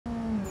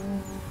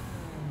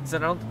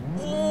Set out.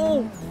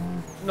 Oh!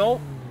 No.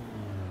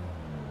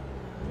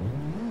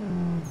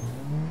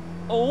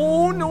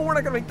 Oh, no, we're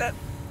not gonna make that.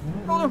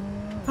 Oh, no.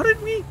 How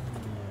did we?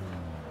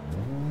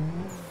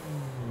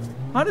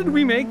 How did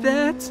we make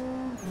that?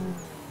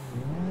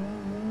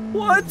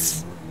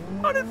 What?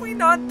 How did we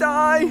not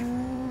die?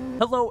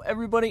 Hello,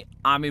 everybody.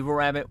 I'm Evil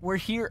Rabbit. We're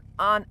here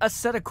on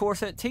Assetto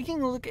Corsa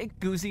taking a look at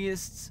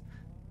Goosiest's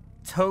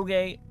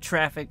Touge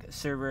traffic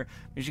server.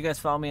 Make sure you guys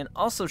follow me on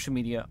all social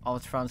media. All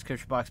it's found in the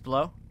description box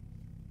below.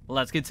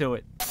 Let's get to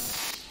it.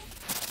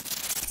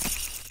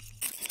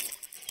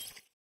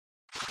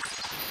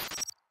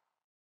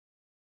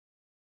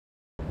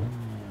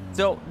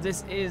 So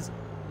this is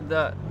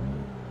the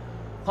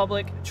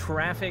public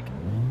traffic,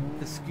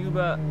 the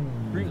scuba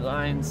route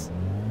lines,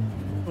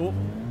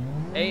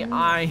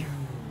 AI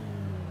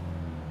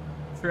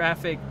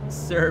traffic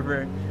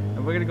server,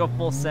 and we're gonna go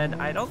full send.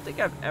 I don't think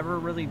I've ever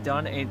really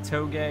done a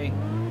Touge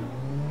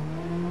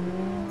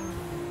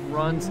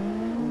runs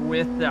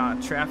with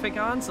traffic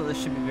on, so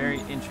this should be very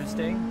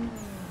interesting.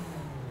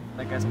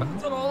 That guy's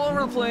bouncing all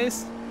over the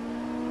place.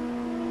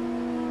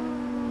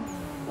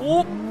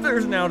 Oh,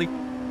 there's an Audi.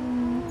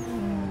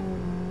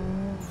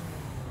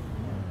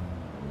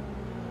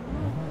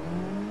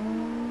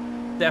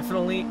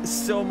 Definitely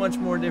so much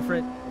more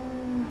different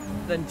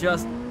than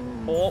just,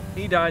 oh,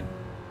 he died.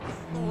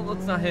 Oh,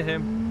 let's not hit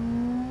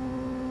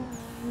him.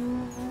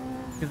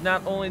 Because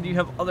not only do you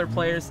have other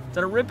players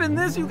that are ripping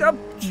this, you got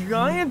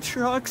giant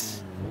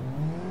trucks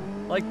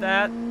like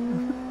that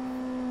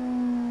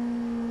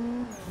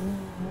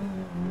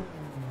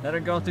that are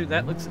going through.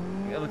 It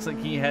looks like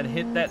he had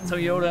hit that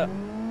Toyota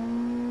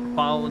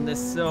following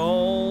this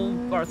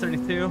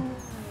R32.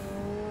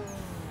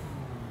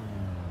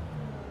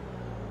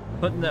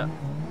 Putting the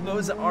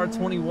MOZA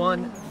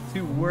R21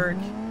 to work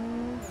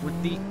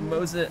with the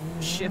MOZA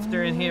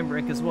Shifter and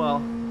Handbrake as well.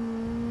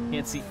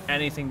 Can't see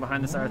anything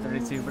behind this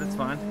R32, but it's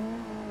fine.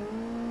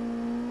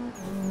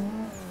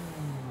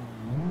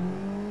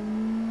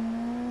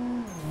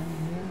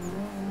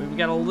 We've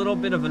got a little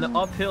bit of an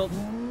uphill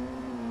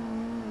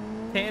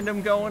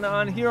tandem going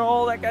on here.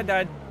 Oh, that guy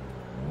died.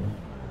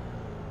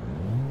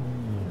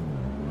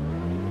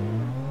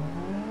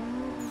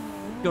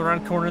 Go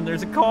around the corner and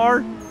there's a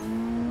car.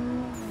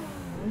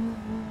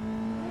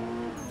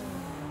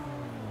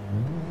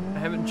 I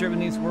haven't driven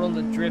these World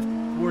of Drift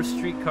or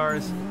street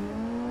cars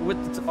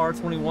with the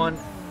R21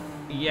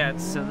 yet,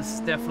 so this is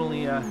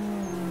definitely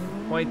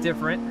quite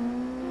different.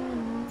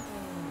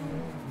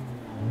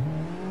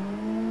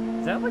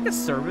 Is that like a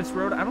service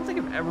road? I don't think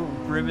I've ever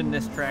driven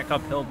this track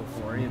uphill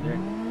before either.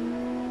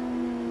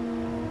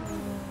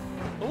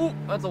 Oh,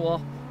 that's a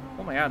wall.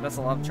 Oh my god, that's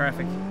a lot of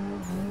traffic.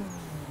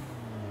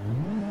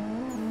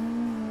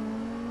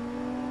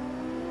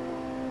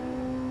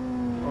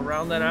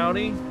 Around that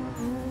Audi.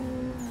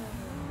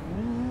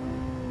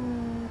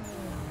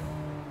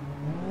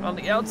 On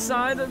the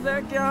outside of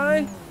that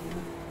guy.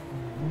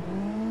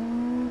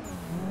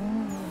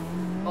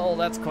 Oh,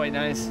 that's quite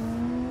nice.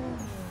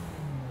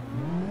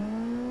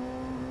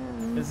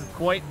 This is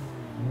quite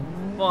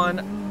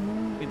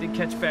fun. We did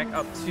catch back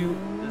up to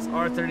this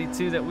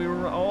R32 that we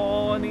were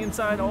on the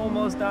inside,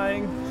 almost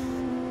dying.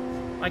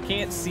 I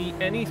can't see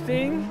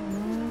anything.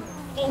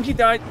 Oh, he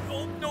died.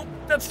 Oh, no,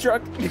 that's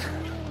truck.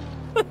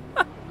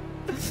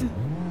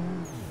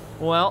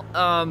 Well,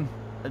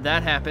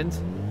 that happened.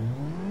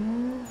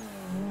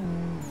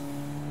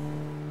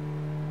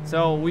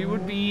 So we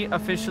would be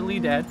officially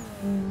dead.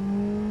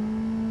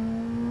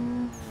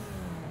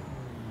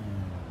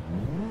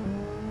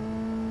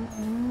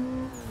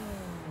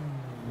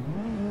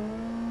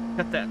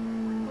 Cut that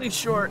really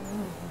short.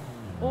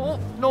 Oh,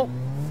 no.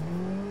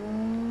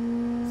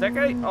 Is that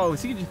guy? Oh,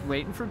 is he just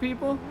waiting for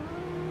people?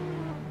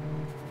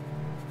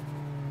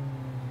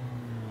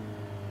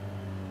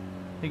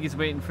 I think he's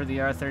waiting for the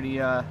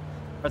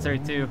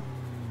R32.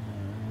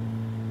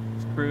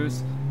 Just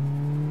cruise.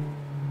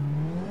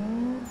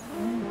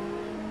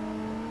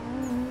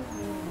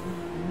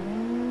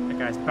 That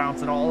guy's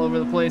bouncing all over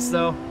the place,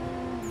 though.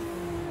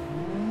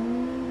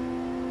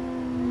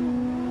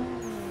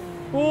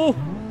 Oh!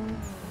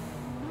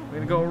 We're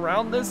gonna go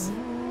around this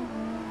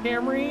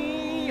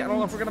Camry. I don't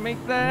know if we're gonna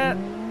make that.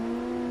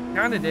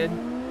 Kinda did.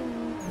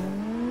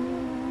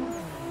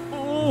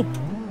 Oh!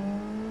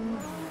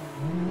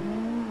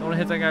 Don't wanna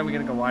hit that guy, we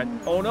gotta go wide.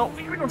 Oh no,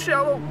 we gotta go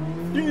shallow.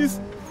 Jeez.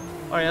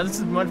 Oh yeah, this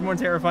is much more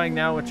terrifying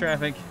now with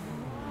traffic.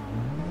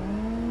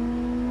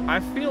 I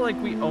feel like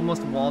we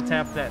almost wall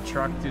tapped that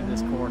truck through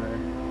this corner.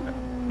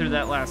 Through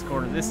that last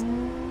corner. This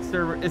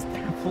server is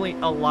definitely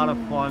a lot of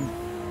fun.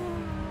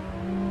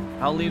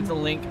 I'll leave the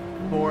link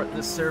for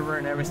the server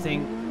and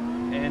everything,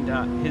 and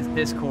his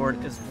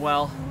Discord as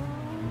well.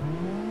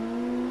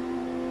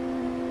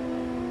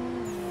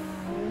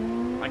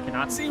 I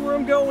cannot see where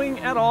I'm going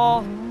at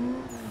all.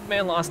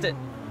 Man, lost it.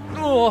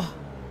 Oh,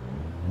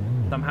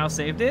 somehow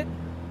saved it.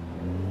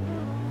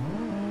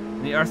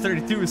 The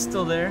R32 is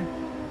still there.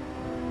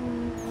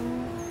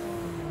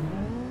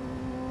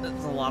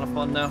 That's a lot of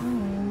fun though.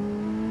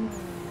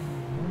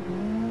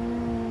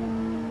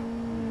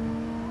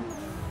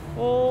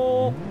 Oh.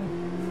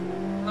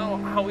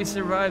 how we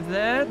survived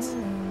that.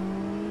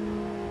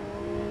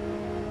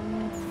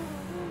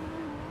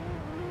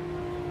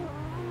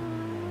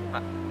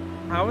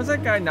 How is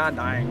that guy not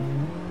dying?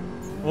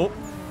 Oh.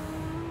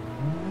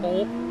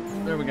 Oh,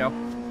 there we go.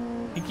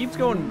 He keeps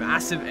going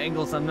massive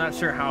angles. I'm not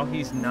sure how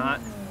he's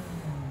not.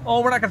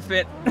 Oh, we're not gonna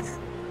fit.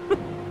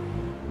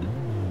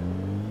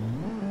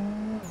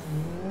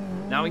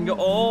 Now we can go.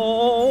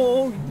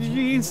 Oh,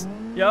 jeez.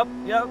 Yep,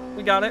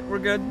 we got it. We're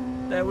good.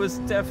 That was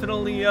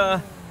definitely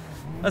a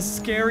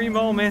scary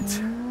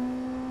moment.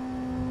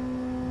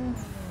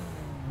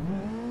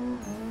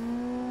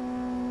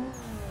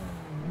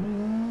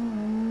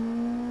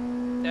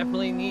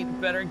 Definitely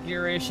need better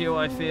gear ratio,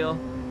 I feel.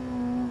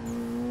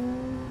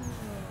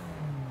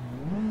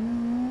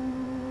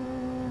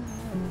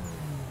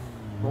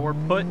 But we're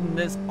putting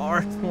this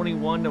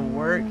R21 to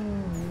work.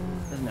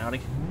 There's an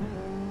Audi.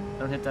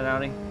 Don't hit that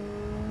Audi.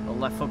 The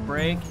left foot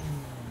brake.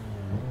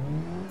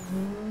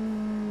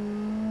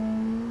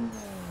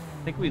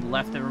 I think we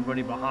left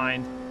everybody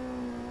behind.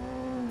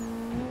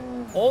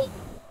 Oh!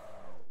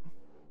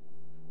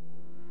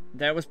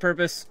 That was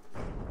purpose.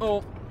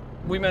 Oh,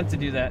 we meant to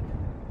do that.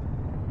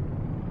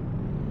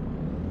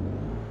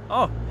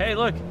 Oh, hey,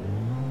 look.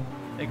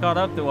 They caught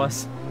up to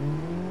us.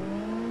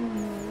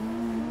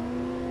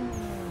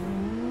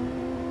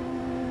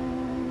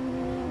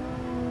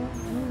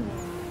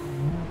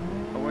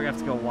 Oh, we're gonna have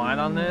to go wide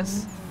on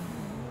this.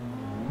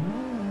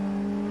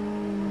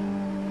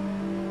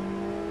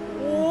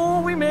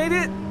 Oh, we made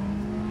it.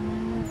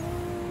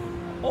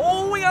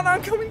 Oh, we got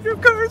oncoming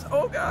drift cars.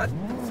 Oh, God.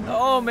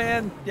 Oh,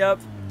 man. Yep.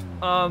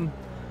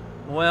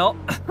 Well.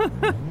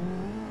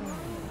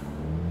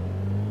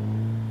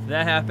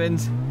 That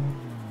happened.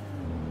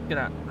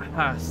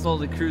 Gonna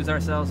slowly cruise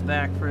ourselves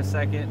back for a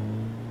second.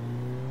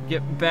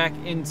 Get back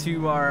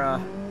into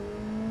our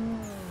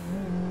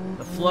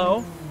the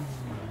flow.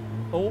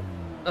 Oh,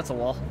 that's a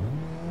wall.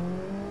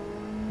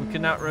 We could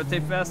not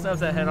rotate fast enough.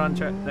 That head-on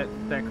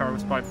that car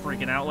was probably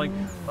freaking out. Like,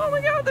 oh my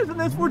God, there's an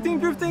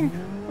S14 drifting.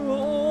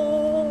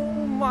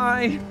 Oh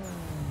my.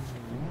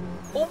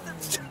 Oh,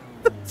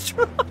 the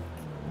truck.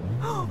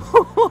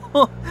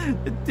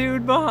 The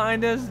dude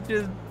behind us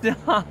just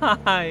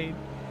died.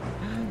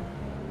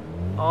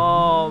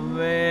 Oh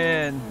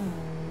man.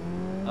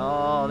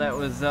 Oh, that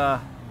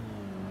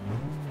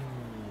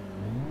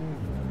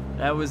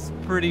was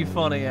pretty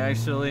funny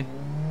actually.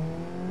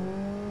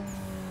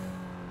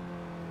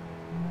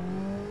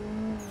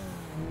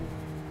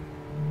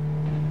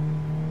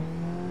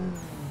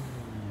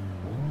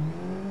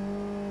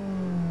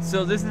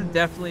 So this has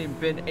definitely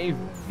been a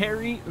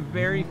very,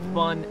 very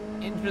fun,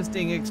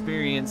 interesting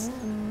experience,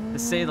 to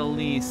say the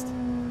least.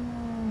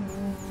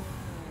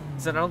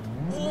 Is that out?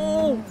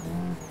 Oh!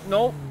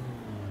 No.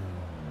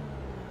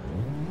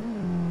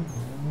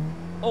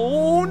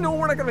 Oh, no,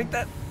 we're not gonna make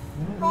that.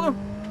 Oh, no.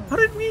 How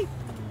did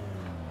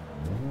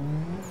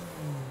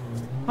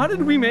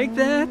we make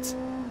that?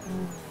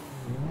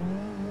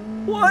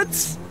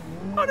 What?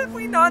 How did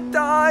we not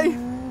die?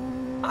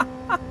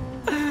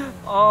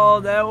 Oh,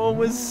 that one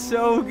was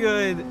so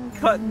good.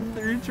 Cutting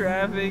through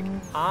traffic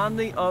on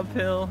the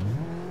uphill.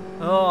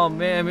 Oh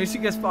man, make sure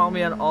you guys follow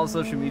me on all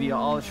social media.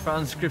 All is found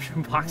in the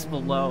description box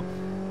below.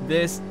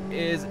 This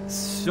is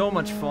so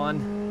much fun.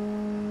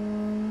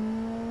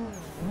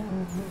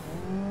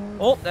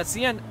 Oh, that's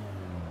the end.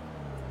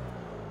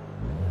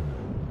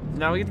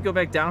 Now we get to go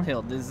back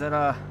downhill. Is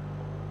that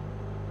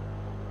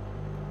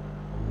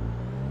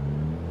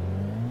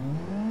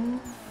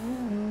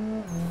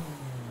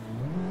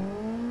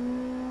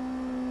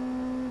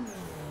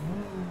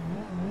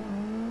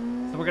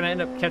So we're gonna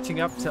end up catching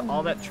up to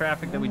all that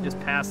traffic that we just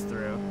passed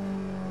through.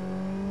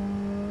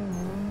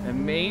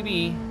 And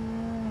maybe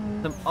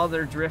some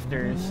other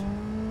drifters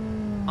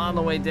on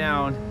the way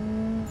down.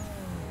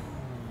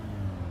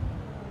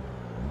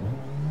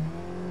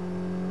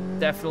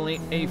 Definitely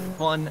a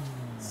fun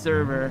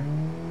server.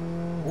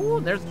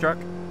 Ooh, there's a truck.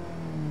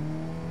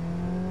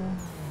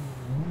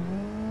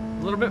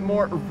 A little bit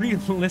more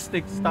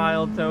realistic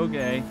style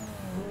Touge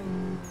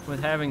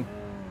with having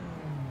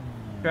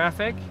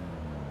traffic.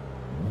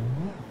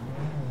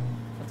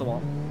 That's a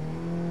wall.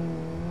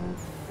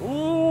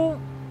 Ooh.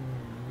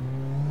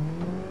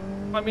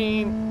 I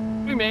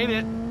mean, we made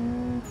it.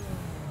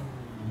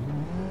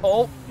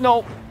 Oh,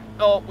 no.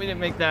 Oh, we didn't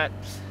make that.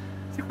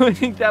 So I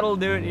think that'll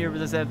do it here for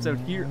this episode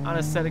here on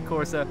Assetto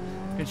Corsa.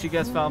 Make sure you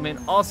guys follow me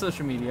on all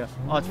social media.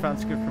 All it's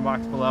found in the description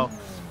box below.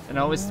 And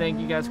I always thank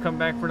you guys for coming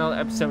back for another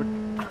episode.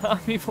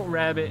 I'm Evil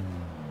Rabbit.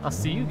 I'll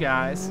see you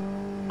guys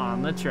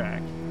on the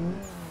track.